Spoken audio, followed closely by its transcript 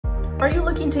Are you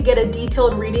looking to get a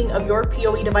detailed reading of your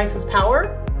PoE device's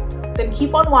power? Then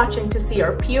keep on watching to see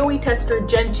our PoE-Tester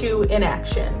Gen 2 in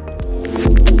action.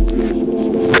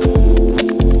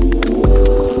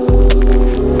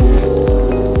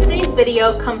 Today's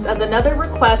video comes as another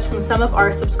request from some of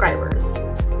our subscribers.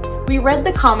 We read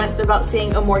the comments about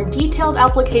seeing a more detailed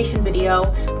application video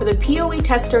for the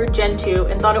PoE-Tester Gen 2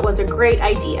 and thought it was a great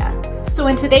idea. So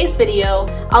in today's video,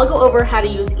 I'll go over how to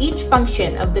use each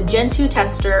function of the Gen 2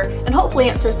 tester and hopefully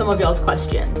answer some of y'all's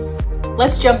questions.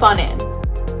 Let's jump on in.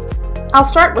 I'll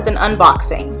start with an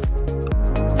unboxing.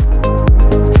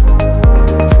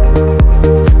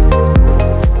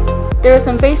 There is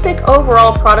some basic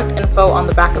overall product info on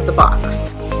the back of the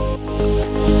box.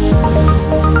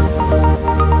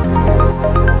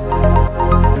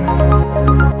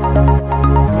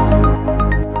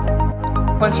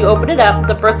 Once you open it up,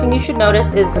 the first thing you should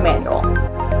notice is the manual.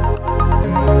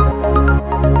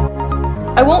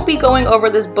 I won't be going over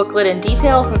this booklet in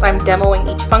detail since I'm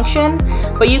demoing each function,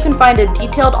 but you can find a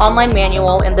detailed online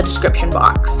manual in the description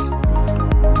box.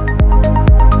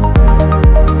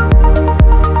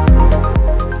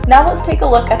 Now let's take a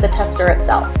look at the tester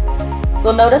itself.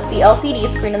 You'll notice the LCD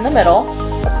screen in the middle,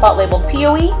 a spot labeled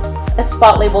PoE, a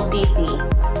spot labeled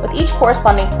DC, with each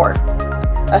corresponding port.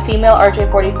 A female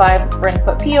RJ45 for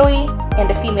input PoE,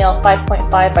 and a female 5.5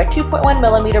 by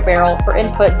 2.1mm barrel for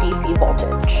input DC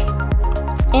voltage.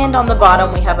 And on the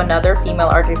bottom we have another female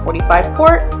RJ45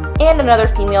 port and another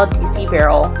female DC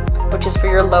barrel, which is for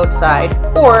your load side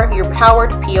or your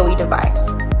powered PoE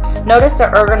device. Notice the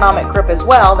ergonomic grip as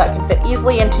well that can fit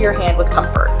easily into your hand with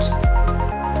comfort.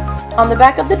 On the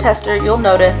back of the tester you'll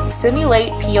notice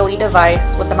Simulate PoE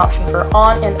Device with an option for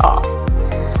on and off.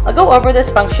 I'll go over this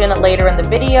function later in the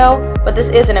video, but this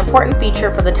is an important feature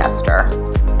for the tester.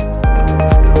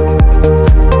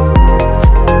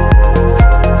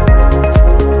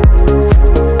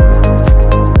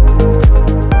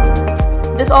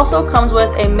 This also comes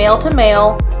with a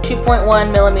male-to-male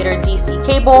 2.1mm DC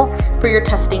cable for your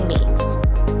testing needs.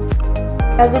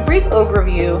 As a brief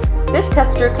overview, this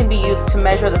tester can be used to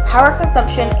measure the power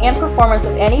consumption and performance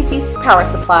of any DC power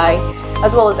supply,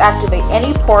 as well as activate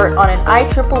any port on an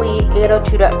IEEE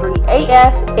 802.3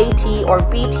 AF, AT, or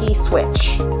BT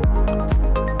switch.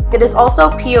 It is also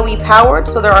PoE powered,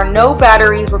 so there are no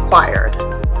batteries required.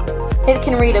 It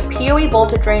can read a PoE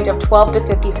voltage range of 12 to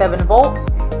 57 volts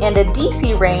and a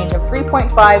DC range of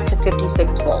 3.5 to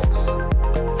 56 volts.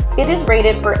 It is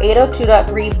rated for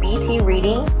 802.3 BT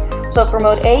readings, so for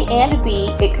mode A and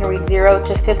B, it can read 0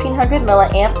 to 1500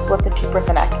 milliamps with a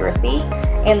 2% accuracy,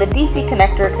 and the DC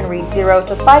connector can read 0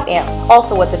 to 5 amps,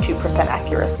 also with a 2%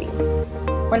 accuracy.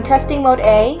 When testing mode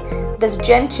A, this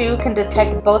Gen 2 can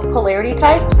detect both polarity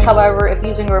types. However, if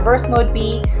using reverse mode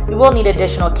B, you will need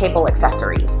additional cable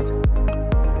accessories.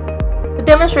 To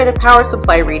demonstrate a power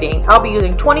supply reading, I'll be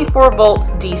using 24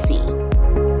 volts DC.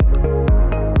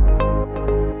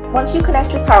 Once you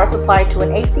connect your power supply to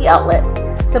an AC outlet,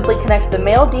 simply connect the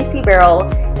male DC barrel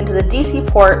into the DC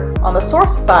port on the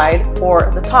source side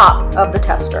or the top of the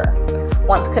tester.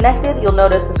 Once connected, you'll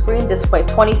notice the screen display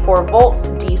 24 volts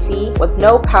DC with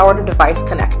no powered device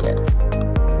connected.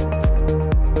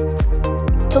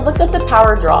 To look at the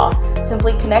power draw,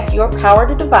 simply connect your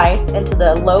powered device into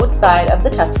the load side of the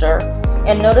tester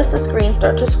and notice the screen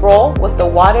start to scroll with the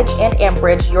wattage and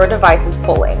amperage your device is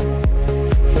pulling.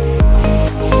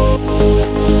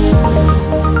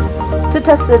 To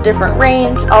test a different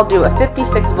range, I'll do a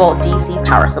 56 volt DC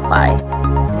power supply.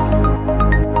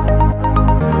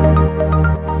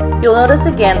 You'll notice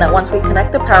again that once we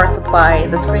connect the power supply,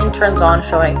 the screen turns on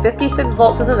showing 56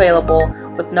 volts is available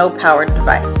with no powered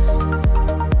device.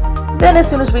 Then as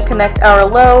soon as we connect our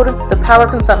load, the power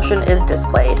consumption is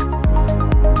displayed.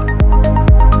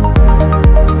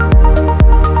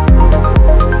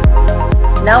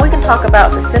 Now we can talk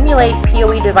about the Simulate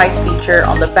PoE Device feature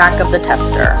on the back of the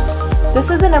tester. This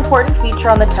is an important feature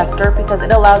on the tester because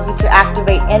it allows you to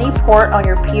activate any port on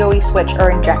your PoE switch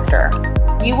or injector.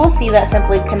 You will see that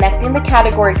simply connecting the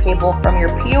category cable from your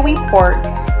PoE port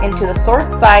into the source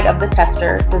side of the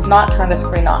tester does not turn the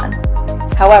screen on.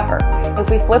 However, if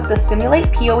we flip the Simulate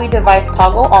PoE Device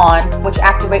toggle on, which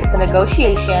activates the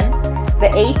negotiation, the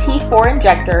AT4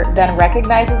 injector then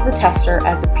recognizes the tester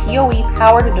as a PoE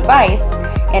powered device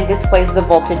and displays the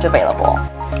voltage available.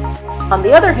 On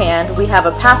the other hand, we have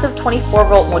a passive 24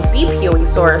 volt mode B PoE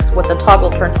source with the toggle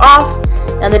turned off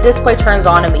and the display turns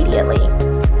on immediately.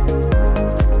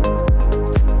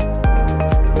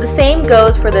 The same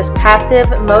goes for this passive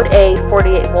mode A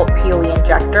 48 volt PoE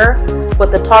injector.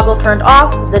 With the toggle turned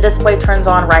off, the display turns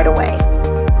on right away.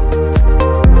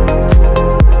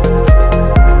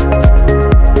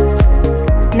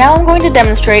 Now I'm going to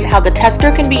demonstrate how the tester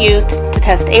can be used to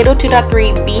test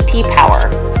 802.3 BT power.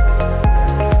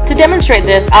 To demonstrate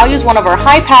this, I'll use one of our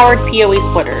high-powered PoE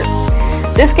splitters.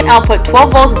 This can output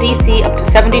 12 volts DC up to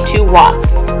 72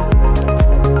 watts.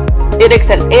 It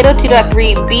accepts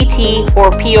 802.3 BT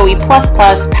or PoE++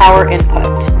 power input.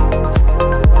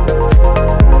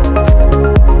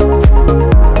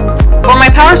 For my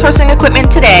power sourcing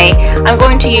equipment today, I'm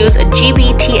going to use a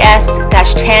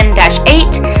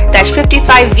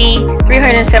GBTS-10-8-55V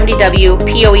 370W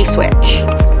PoE switch.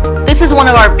 This is one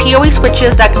of our PoE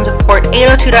switches that can support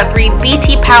 802.3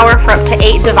 BT power for up to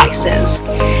 8 devices.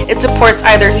 It supports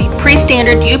either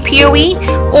pre-standard UPoE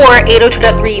or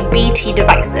 802.3 BT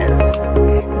devices.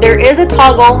 There is a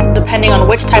toggle depending on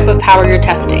which type of power you're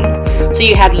testing. So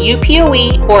you have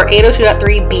UPoE or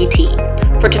 802.3 BT.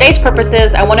 For today's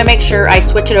purposes, I want to make sure I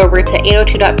switch it over to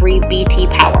 802.3 BT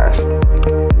power.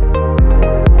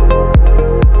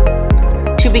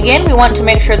 To begin, we want to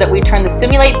make sure that we turn the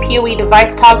Simulate PoE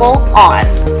device toggle on.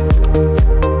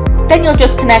 Then you'll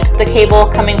just connect the cable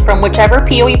coming from whichever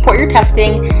PoE port you're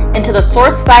testing into the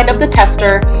source side of the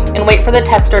tester and wait for the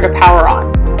tester to power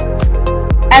on.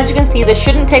 As you can see, this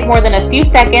shouldn't take more than a few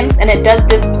seconds, and it does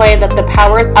display that the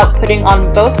power is outputting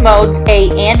on both modes A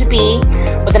and B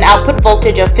with an output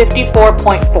voltage of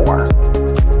 54.4.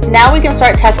 Now we can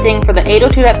start testing for the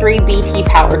 802.3 BT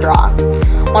power draw.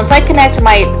 Once I connect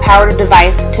my powered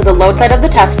device to the load side of the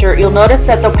tester, you'll notice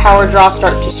that the power draw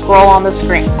starts to scroll on the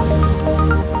screen.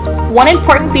 One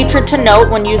important feature to note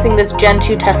when using this Gen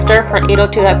 2 tester for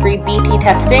 802.3 BT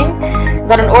testing is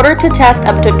that in order to test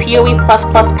up to PoE++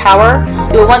 power,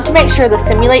 you'll want to make sure the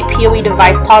Simulate PoE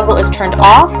device toggle is turned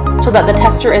off so that the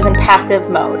tester is in passive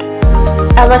mode.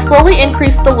 As I slowly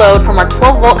increase the load from our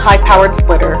 12-volt high-powered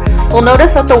splitter, you'll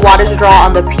notice that the wattage draw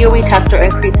on the PoE tester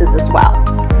increases as well.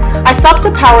 I stopped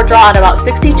the power draw at about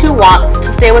 62 watts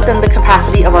to stay within the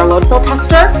capacity of our load cell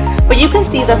tester, but you can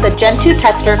see that the Gen 2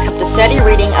 tester kept a steady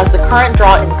reading as the current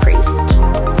draw increased.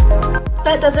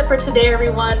 That does it for today,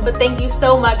 everyone, but thank you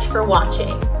so much for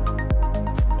watching.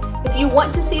 If you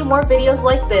want to see more videos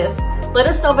like this, let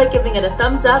us know by giving it a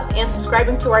thumbs up and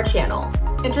subscribing to our channel.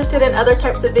 Interested in other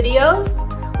types of videos?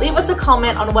 Leave us a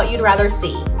comment on what you'd rather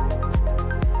see.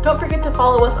 Don't forget to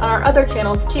follow us on our other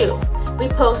channels too. We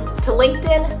post to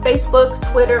LinkedIn, Facebook,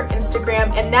 Twitter,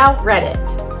 Instagram, and now Reddit.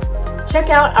 Check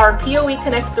out our PoE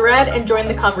Connect thread and join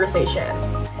the conversation.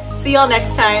 See y'all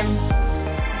next time.